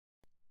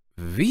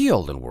The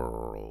Olden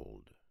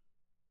World.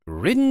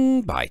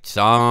 Written by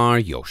Czar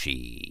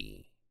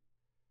Yoshi.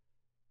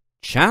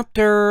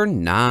 Chapter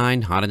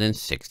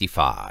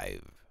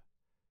 965.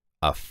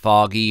 A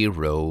Foggy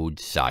Road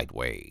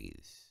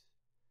Sideways.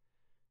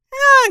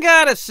 I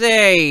gotta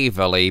say,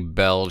 Valet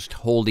belched,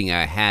 holding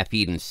a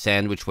half-eaten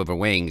sandwich with her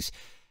wings,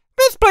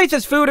 this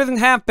place's food isn't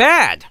half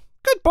bad.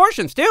 Good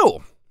portions, too.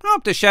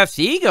 Hope the chef's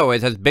ego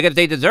is as big as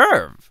they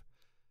deserve.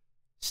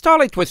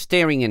 Starlight was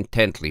staring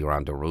intently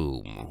around the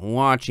room,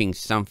 watching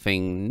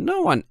something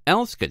no one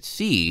else could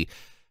see,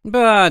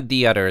 but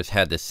the others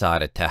had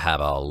decided to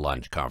have a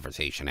lunch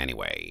conversation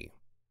anyway.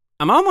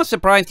 I'm almost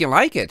surprised you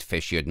like it,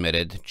 Fishy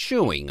admitted,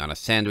 chewing on a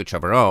sandwich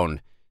of her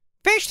own.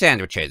 Fish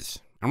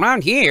sandwiches.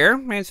 Around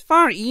here, it's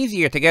far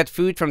easier to get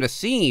food from the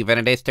sea than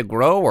it is to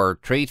grow or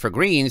trade for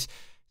greens,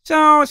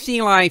 so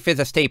sea life is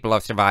a staple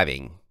of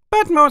surviving.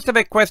 But most of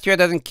Equestria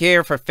doesn't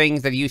care for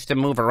things that used to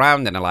move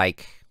around and the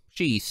like.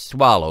 She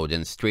swallowed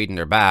and straightened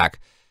her back.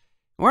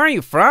 Where are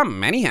you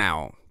from,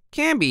 anyhow?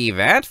 Can't be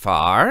that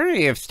far,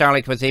 if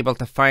Starlight was able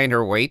to find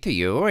her way to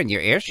you in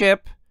your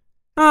airship.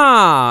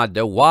 Ah,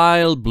 the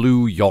wild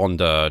blue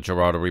yonder,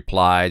 Gerardo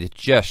replied,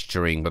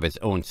 gesturing with his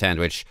own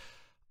sandwich.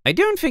 I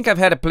don't think I've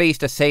had a place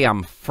to say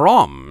I'm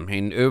from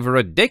in over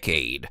a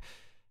decade.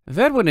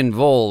 That would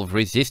involve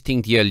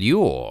resisting the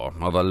allure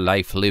of a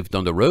life lived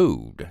on the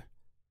road.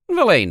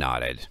 Valet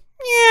nodded.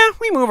 Yeah,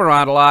 we move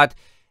around a lot.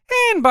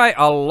 And by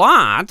a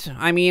lot,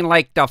 I mean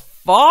like the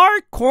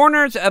far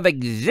corners of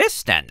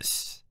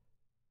existence.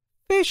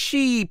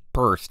 Fishy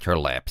pursed her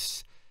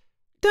lips.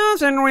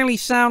 Doesn't really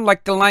sound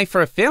like the life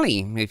for a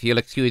filly, if you'll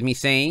excuse me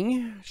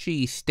saying.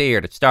 She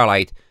stared at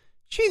Starlight.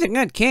 She's a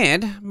good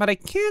kid, but I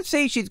can't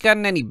say she's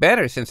gotten any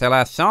better since I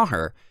last saw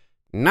her.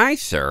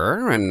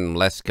 Nicer and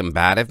less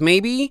combative,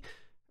 maybe?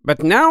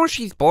 But now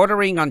she's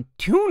bordering on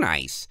too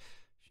nice.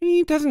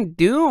 She doesn't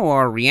do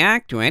or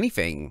react to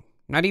anything.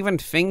 Not even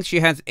things she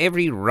has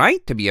every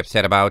right to be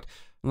upset about,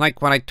 like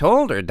what I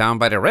told her down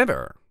by the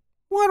river.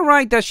 What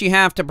right does she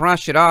have to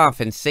brush it off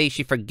and say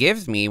she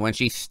forgives me when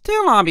she's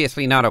still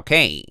obviously not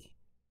okay?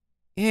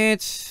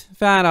 It's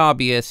that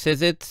obvious,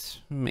 is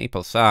it?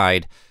 Maple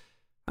sighed.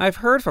 I've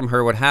heard from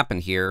her what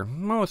happened here,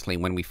 mostly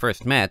when we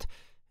first met,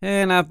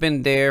 and I've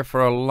been there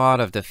for a lot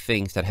of the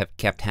things that have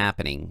kept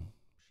happening.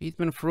 She's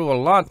been through a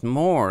lot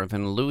more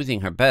than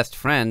losing her best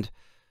friend.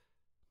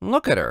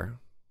 Look at her.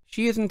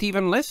 She isn't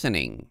even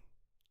listening.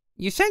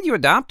 You said you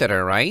adopted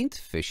her, right?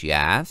 Fishy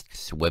asked,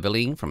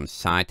 swiveling from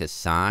side to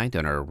side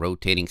on her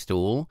rotating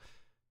stool.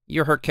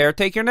 You're her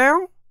caretaker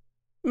now?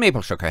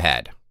 Maple shook her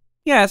head.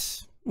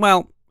 Yes,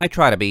 well, I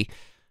try to be.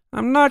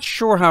 I'm not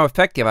sure how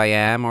effective I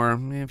am, or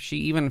if she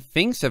even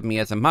thinks of me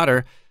as a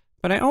mother,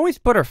 but I always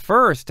put her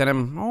first, and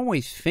I'm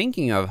always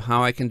thinking of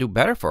how I can do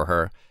better for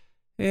her.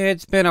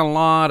 It's been a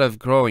lot of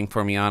growing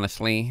for me,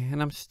 honestly,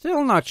 and I'm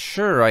still not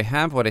sure I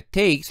have what it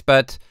takes,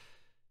 but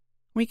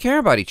we care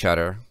about each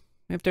other.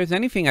 If there's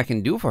anything I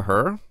can do for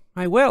her,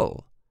 I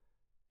will.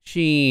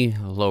 She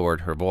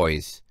lowered her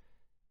voice.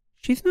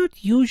 She's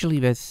not usually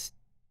this,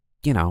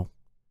 you know.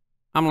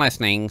 I'm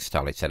listening,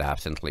 Starlight said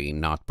absently,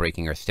 not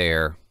breaking her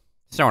stare.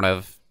 Sort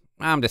of.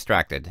 I'm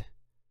distracted.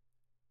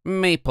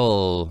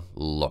 Maple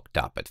looked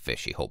up at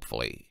Fishy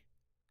hopefully.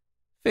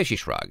 Fishy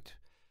shrugged.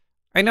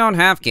 I don't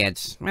have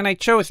kids, and I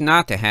chose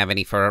not to have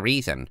any for a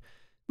reason.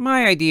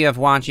 My idea of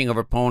watching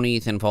over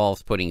ponies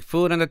involves putting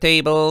food on the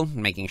table,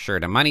 making sure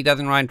the money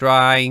doesn't run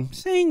dry,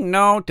 saying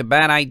no to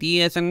bad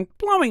ideas, and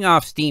blowing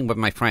off steam with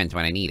my friends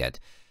when I need it.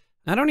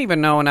 I don't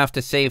even know enough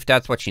to say if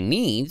that's what she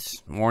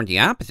needs, or the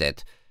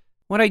opposite.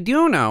 What I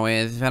do know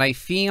is that I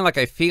feel like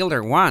I failed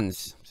her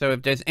once, so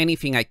if there's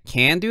anything I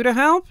can do to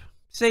help,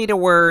 say the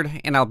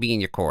word and I'll be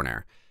in your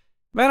corner.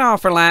 That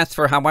offer lasts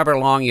for however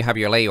long you have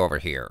your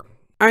layover here.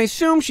 I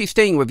assume she's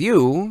staying with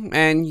you,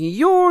 and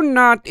you're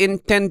not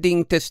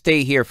intending to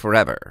stay here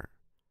forever.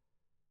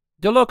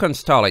 The look on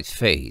Starlight's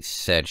face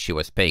said she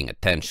was paying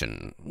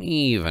attention,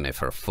 even if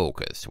her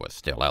focus was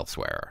still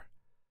elsewhere.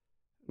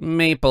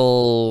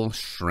 Maple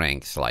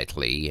shrank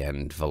slightly,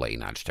 and Valet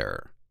nudged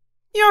her.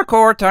 Your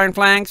core,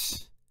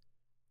 Turnflanks.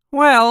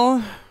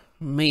 Well,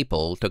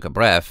 Maple took a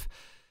breath.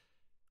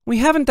 We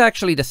haven't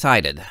actually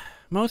decided.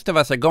 Most of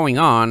us are going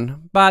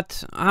on,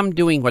 but I'm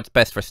doing what's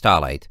best for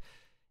Starlight.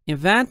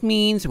 If that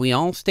means we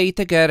all stay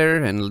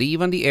together and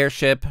leave on the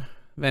airship,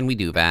 then we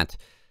do that.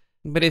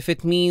 But if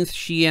it means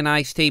she and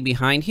I stay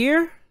behind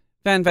here,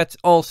 then that's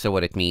also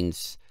what it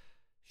means.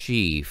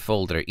 She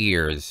folded her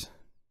ears.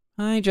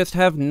 I just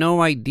have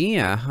no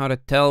idea how to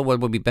tell what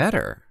would be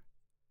better.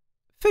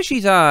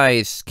 Fishy's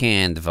eyes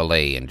scanned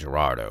Valet and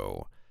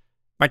Gerardo.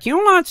 But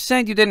you lot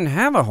said you didn't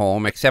have a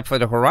home except for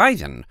the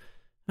horizon.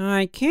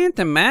 I can't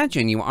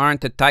imagine you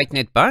aren't a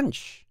tight-knit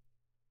bunch.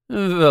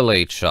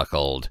 Valet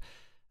chuckled.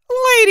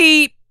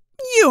 Lady,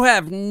 you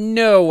have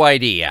no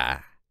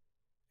idea.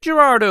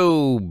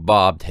 Gerardo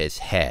bobbed his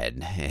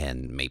head,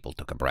 and Maple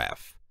took a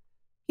breath.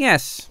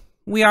 Yes,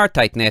 we are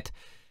tight-knit,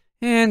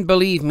 and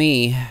believe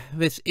me,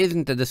 this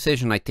isn't a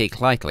decision I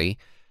take lightly.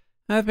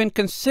 I've been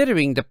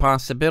considering the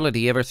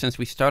possibility ever since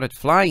we started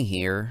flying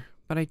here,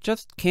 but I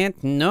just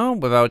can't know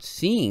without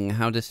seeing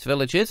how this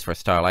village is for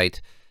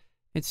Starlight.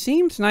 It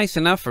seems nice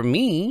enough for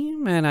me,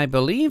 and I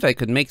believe I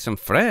could make some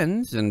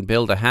friends and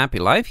build a happy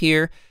life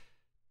here,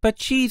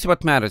 but she's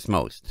what matters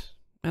most,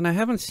 and I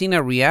haven't seen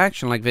a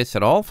reaction like this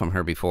at all from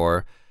her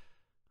before.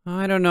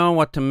 I don't know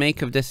what to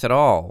make of this at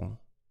all.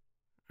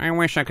 I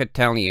wish I could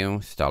tell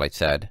you, Starlight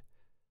said.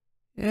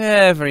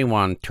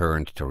 Everyone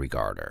turned to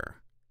regard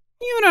her.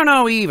 You don't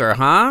know either,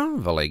 huh?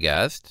 Valley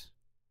guessed.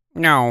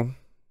 No.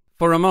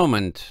 For a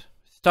moment,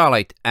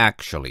 Starlight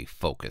actually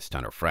focused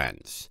on her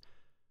friends.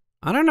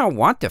 I don't know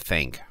what to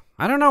think.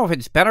 I don't know if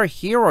it's better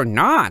here or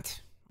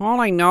not. All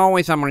I know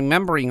is I'm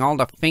remembering all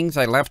the things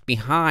I left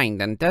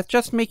behind, and that's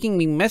just making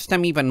me miss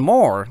them even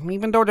more,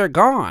 even though they're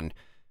gone.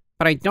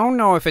 But I don't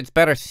know if it's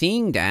better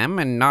seeing them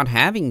and not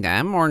having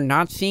them, or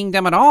not seeing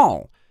them at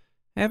all.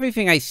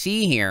 Everything I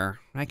see here,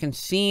 I can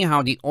see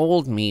how the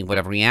old me would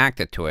have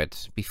reacted to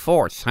it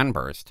before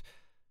Sunburst.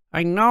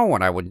 I know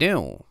what I would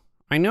do.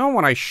 I know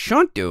what I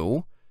should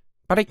do,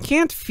 but I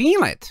can't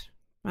feel it.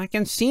 I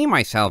can see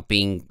myself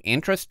being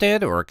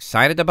interested or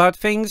excited about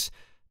things,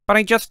 but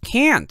I just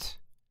can't.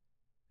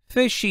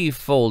 Fishy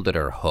folded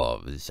her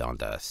hooves on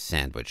the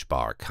sandwich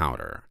bar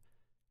counter.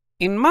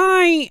 In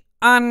my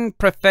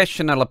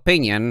unprofessional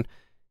opinion,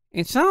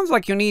 it sounds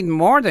like you need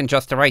more than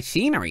just the right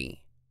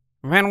scenery.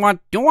 Then what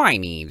do I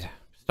need?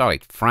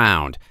 Starlight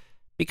frowned.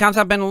 Because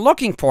I've been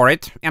looking for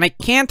it, and I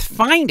can't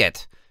find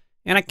it.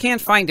 And I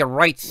can't find the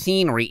right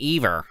scenery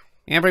either.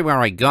 Everywhere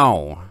I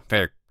go,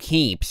 there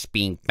keeps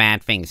being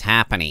bad things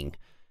happening.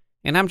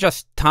 And I'm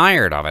just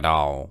tired of it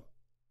all.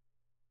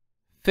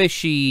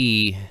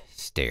 Fishy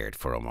stared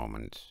for a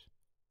moment.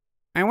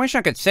 I wish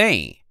I could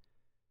say.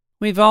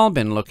 We've all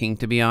been looking,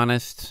 to be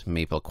honest,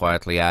 Maple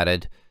quietly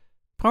added.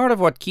 Part of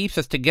what keeps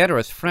us together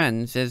as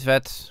friends is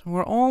that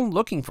we're all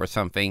looking for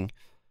something,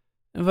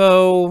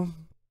 though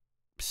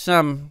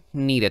some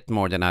need it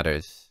more than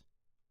others.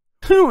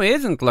 Who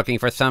isn't looking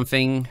for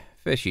something?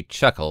 Fishy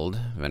chuckled,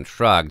 then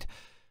shrugged.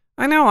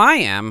 I know I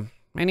am.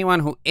 Anyone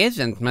who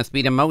isn't must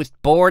be the most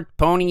bored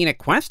pony in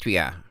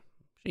Equestria.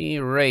 She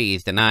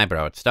raised an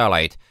eyebrow at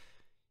Starlight.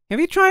 Have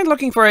you tried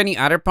looking for any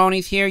other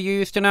ponies here you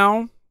used to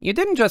know? You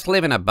didn't just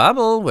live in a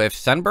bubble with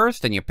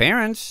Sunburst and your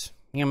parents.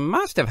 You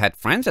must have had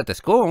friends at the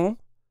school.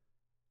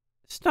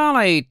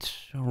 Starlight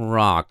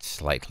rocked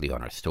slightly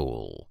on her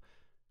stool.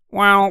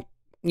 Well,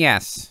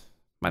 yes,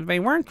 but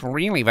they weren't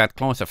really that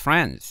close of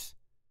friends.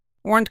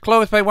 Weren't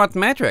close by what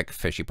metric?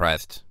 Fishy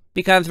pressed.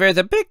 Because there's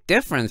a big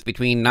difference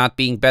between not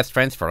being best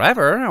friends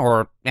forever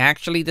or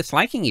actually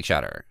disliking each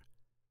other.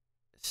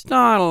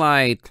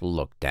 Starlight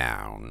looked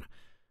down.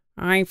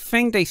 I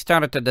think they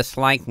started to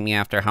dislike me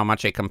after how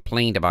much I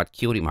complained about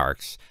cutie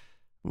marks.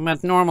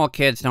 But normal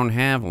kids don't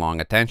have long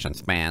attention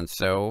spans,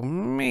 so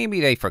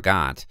maybe they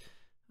forgot.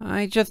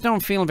 I just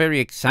don't feel very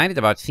excited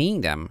about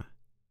seeing them.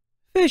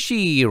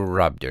 Fishy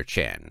rubbed her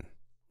chin.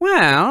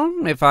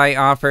 Well, if I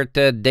offered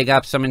to dig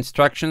up some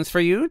instructions for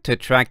you to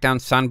track down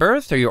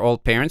Sunburst or your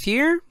old parents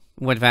here,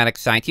 would that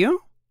excite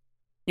you?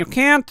 You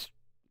can't...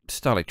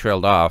 Starlight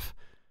trailed off.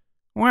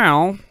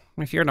 Well,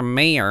 if you're the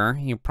mayor,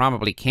 you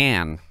probably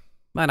can.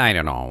 But I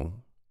don't know.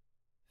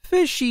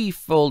 Fishy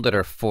folded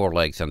her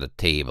forelegs on the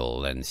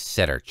table and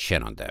set her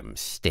chin on them,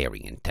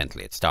 staring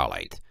intently at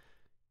Starlight.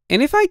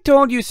 And if I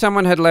told you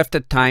someone had left a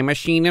time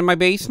machine in my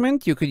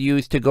basement you could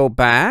use to go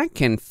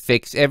back and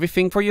fix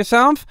everything for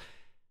yourself,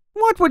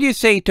 what would you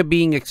say to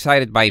being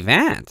excited by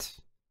that?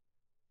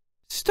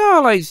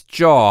 Starlight's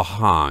jaw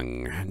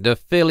hung, the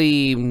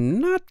filly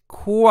not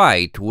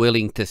quite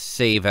willing to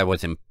say that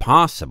was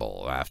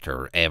impossible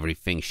after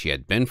everything she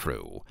had been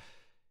through.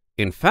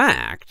 In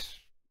fact,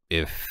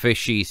 if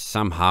Fishy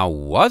somehow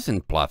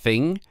wasn't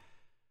bluffing...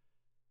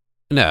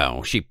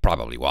 No, she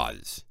probably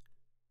was.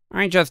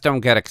 I just don't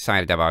get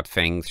excited about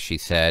things, she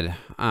said,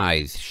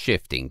 eyes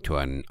shifting to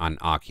an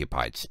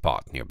unoccupied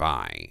spot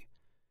nearby.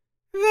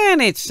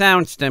 Then it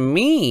sounds to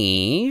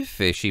me,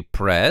 Fishy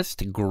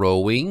pressed,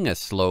 growing a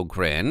slow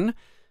grin,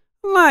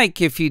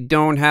 like if you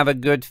don't have a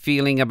good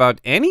feeling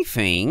about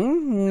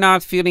anything,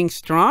 not feeling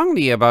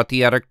strongly about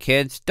the other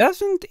kids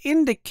doesn't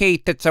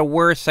indicate it's a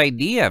worse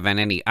idea than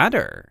any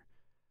other.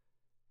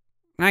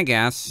 I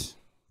guess.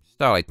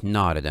 Starlight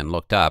nodded and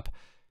looked up.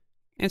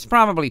 It's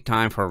probably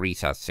time for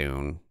recess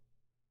soon.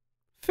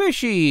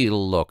 Fishy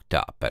looked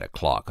up at a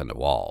clock on the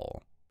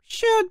wall.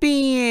 Should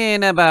be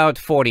in about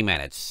 40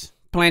 minutes.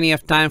 Plenty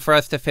of time for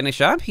us to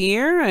finish up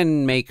here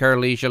and make our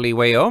leisurely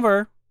way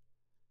over.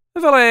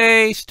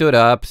 Valet stood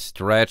up,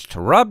 stretched,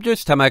 rubbed her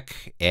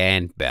stomach,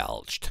 and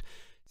belched.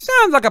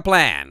 Sounds like a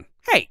plan.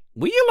 Hey,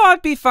 will you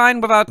lot be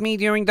fine without me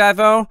during that,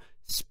 though?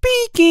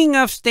 Speaking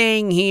of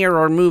staying here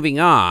or moving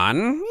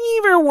on,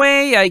 either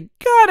way, I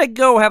gotta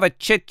go have a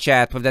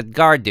chit-chat with that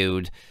guard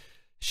dude.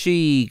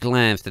 She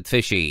glanced at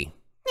Fishy.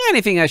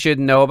 Anything I should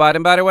know about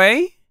him, by the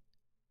way?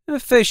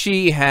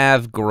 Fishy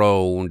half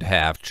groaned,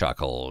 half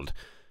chuckled.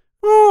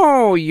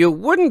 Oh, you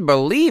wouldn't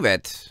believe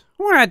it.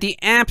 We're at the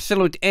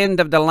absolute end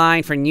of the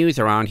line for news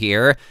around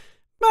here.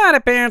 But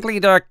apparently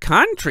there are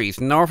countries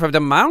north of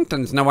the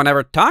mountains no one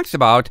ever talks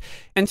about,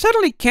 and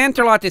suddenly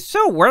Canterlot is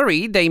so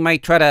worried they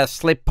might try to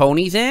slip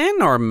ponies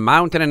in or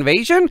mount an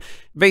invasion,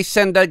 they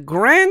send a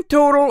grand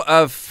total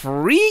of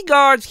 3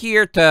 guards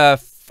here to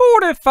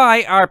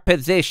fortify our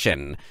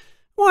position.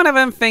 One of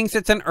them thinks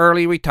it's an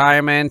early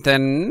retirement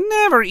and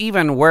never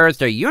even wears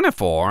their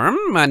uniform.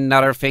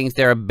 Another thinks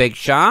they're a big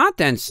shot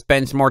and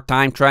spends more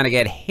time trying to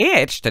get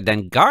hitched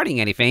than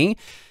guarding anything.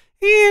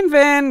 And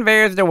then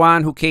there's the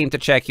one who came to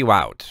check you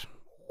out.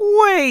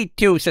 Way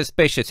too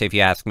suspicious if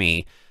you ask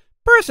me.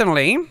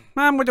 Personally,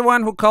 I'm with the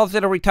one who calls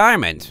it a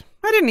retirement.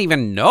 I didn't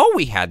even know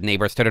we had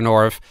neighbors to the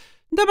north.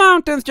 The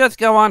mountains just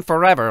go on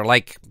forever,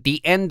 like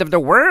the end of the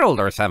world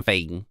or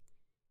something.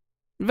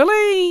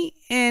 Valet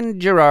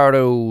and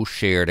Gerardo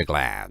shared a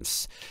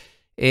glance.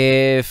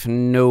 If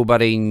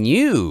nobody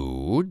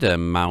knew the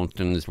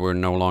mountains were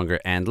no longer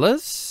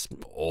endless,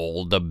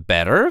 all the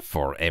better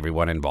for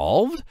everyone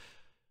involved.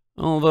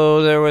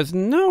 Although there was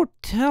no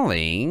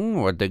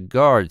telling what the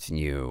guards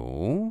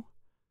knew.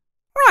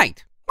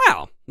 Right,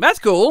 well, that's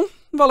cool.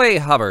 Valet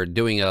hovered,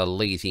 doing a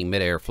lazy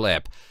mid-air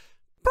flip.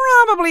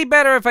 Probably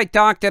better if I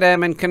talk to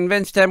them and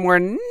convince them we're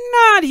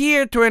not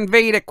here to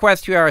invade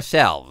Equestria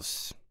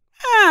ourselves.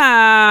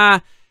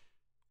 Where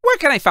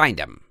can I find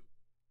them?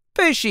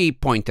 Fishy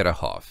pointed a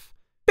hoof.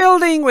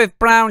 Building with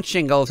brown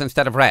shingles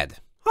instead of red.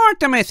 Hard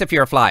to miss if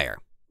you're a flyer.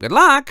 Good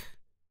luck.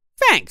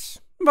 Thanks.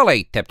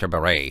 Valet tipped her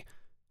beret.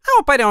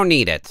 Hope I don't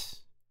need it.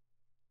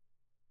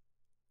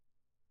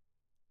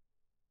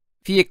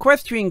 The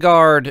Equestrian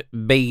Guard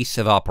base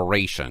of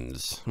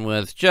operations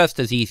was just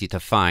as easy to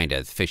find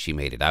as Fishy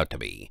made it out to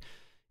be.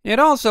 It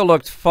also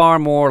looked far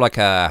more like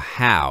a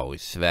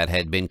house that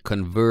had been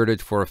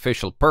converted for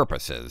official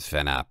purposes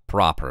than a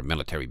proper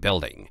military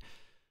building.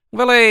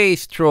 Valet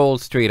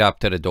strolled straight up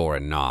to the door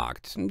and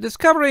knocked,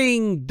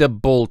 discovering the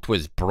bolt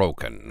was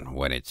broken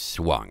when it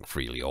swung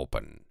freely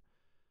open.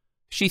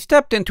 She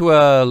stepped into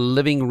a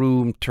living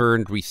room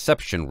turned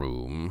reception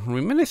room,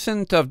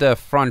 reminiscent of the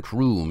front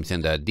rooms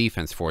in the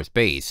Defense Force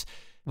base,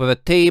 with a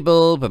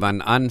table with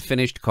an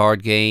unfinished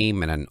card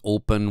game and an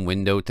open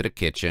window to the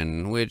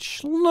kitchen,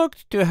 which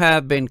looked to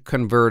have been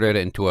converted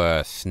into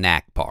a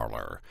snack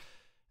parlor.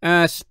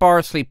 A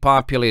sparsely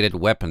populated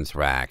weapons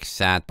rack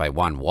sat by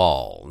one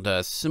wall,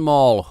 the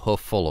small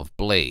hoofful of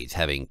blades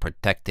having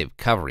protective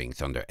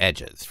coverings on their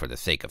edges for the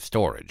sake of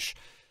storage.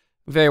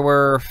 There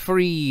were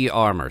 3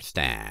 armor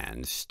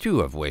stands,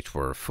 2 of which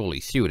were fully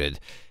suited,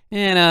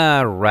 and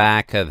a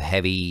rack of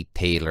heavy,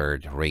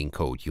 tailored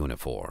raincoat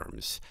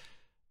uniforms.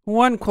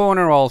 One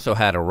corner also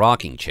had a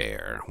rocking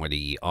chair, where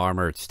the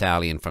armored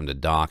stallion from the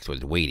docks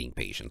was waiting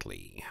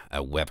patiently,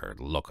 a weathered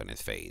look on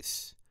his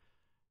face.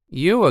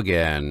 "You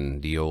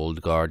again," the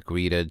old guard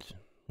greeted.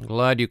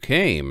 "Glad you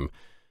came.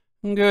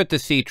 Good to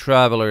see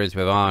travelers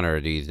with honor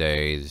these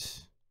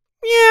days."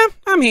 "Yeah,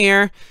 I'm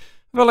here."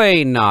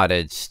 Valet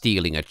nodded,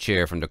 stealing a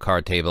chair from the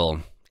card table.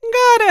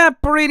 "Got a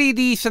pretty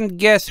decent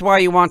guess why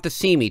you want to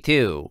see me,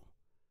 too."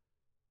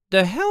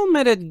 The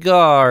helmeted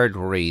guard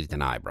raised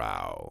an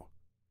eyebrow.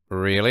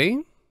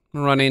 "Really?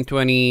 Run into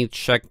any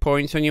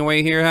checkpoints on your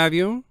way here, have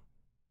you?"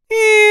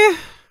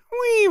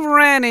 We've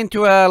ran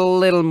into a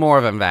little more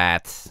than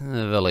that,"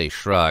 Valet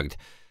shrugged.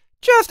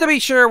 "Just to be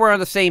sure we're on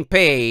the same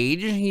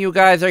page, you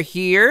guys are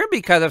here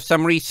because of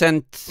some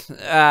recent,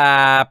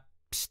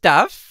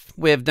 stuff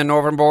with the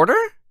northern border?"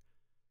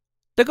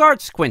 The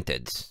guard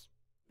squinted.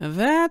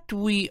 "That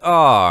we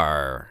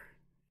are.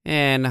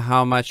 And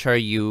how much are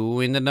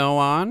you in the know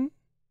on?"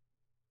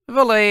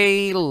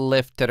 Valet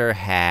lifted her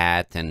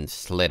hat and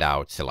slid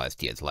out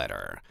Celestia's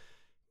letter.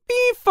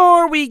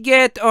 "Before we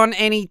get on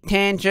any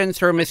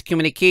tangents or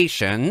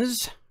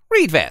miscommunications,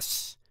 read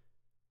this."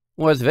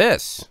 "What's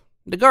this?"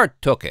 The guard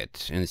took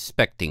it,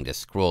 inspecting the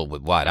scroll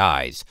with wide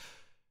eyes.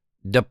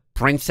 "The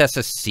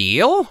Princess's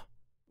seal?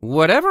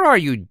 Whatever are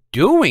you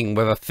doing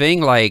with a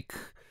thing like—"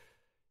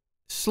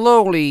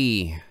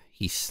 Slowly,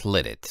 he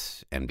slid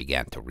it and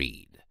began to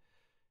read.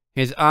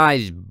 His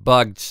eyes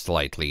bugged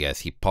slightly as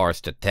he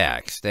parsed the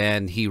text,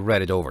 and he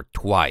read it over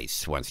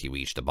twice once he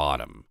reached the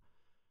bottom.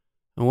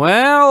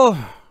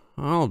 "Well,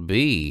 I'll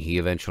be," he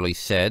eventually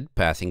said,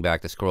 passing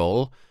back the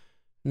scroll.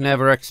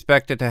 "Never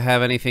expected to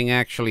have anything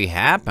actually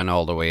happen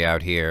all the way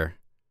out here."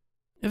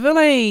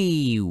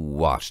 Valet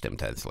watched him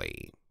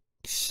tensely.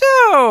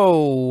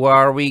 "So,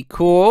 are we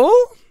cool?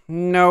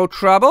 No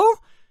trouble?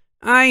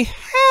 I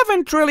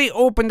haven't really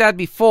opened that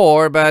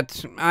before,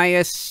 but I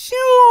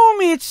assume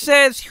it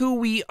says who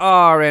we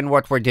are and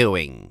what we're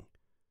doing."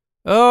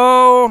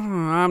 "Oh,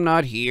 I'm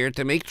not here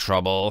to make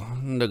trouble,"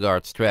 the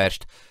guard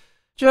stretched.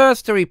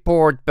 "Just to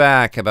report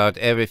back about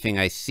everything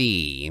I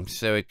see,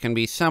 so it can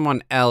be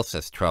someone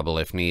else's trouble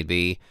if need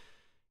be,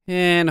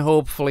 and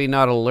hopefully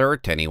not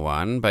alert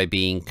anyone by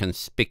being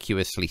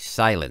conspicuously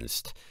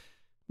silenced.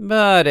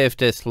 But if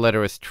this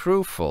letter is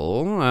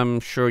truthful,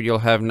 I'm sure you'll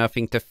have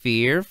nothing to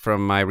fear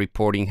from my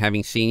reporting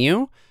having seen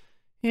you.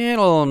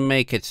 It'll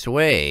make its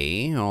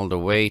way all the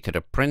way to the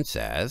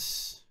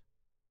princess."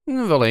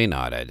 Valet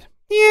nodded.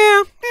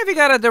 "Yeah, If you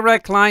got a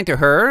direct line to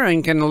her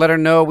and can let her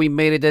know we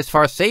made it this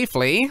far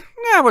safely,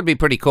 that would be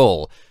pretty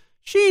cool.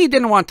 She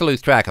didn't want to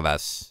lose track of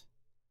us.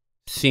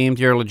 Seemed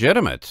you're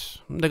legitimate.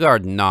 The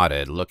guard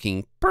nodded,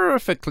 looking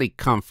perfectly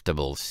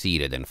comfortable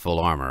seated in full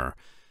armor.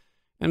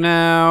 And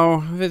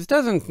now, this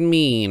doesn't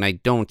mean I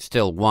don't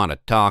still want to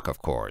talk,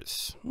 of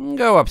course.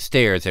 Go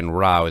upstairs and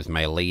rouse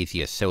my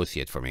lazy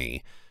associate for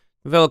me.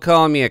 They'll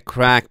call me a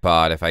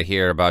crackpot if I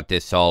hear about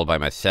this all by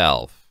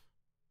myself.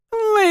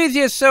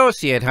 Lazy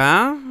associate,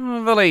 huh?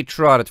 Valet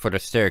trotted for the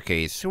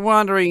staircase,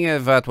 wondering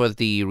if that was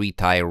the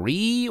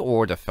retiree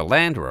or the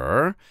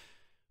philanderer,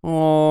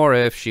 or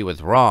if she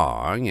was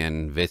wrong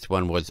and this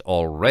one was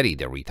already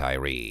the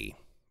retiree.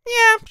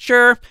 Yeah,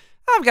 sure.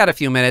 I've got a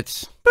few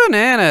minutes.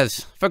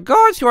 Bananas. For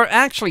guards who are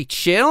actually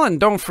chill and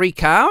don't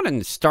freak out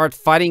and start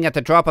fighting at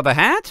the drop of a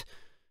hat?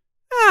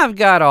 I've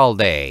got all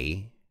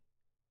day.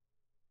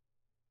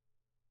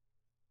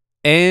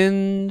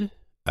 End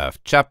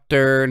of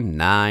chapter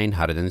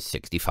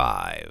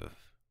 965.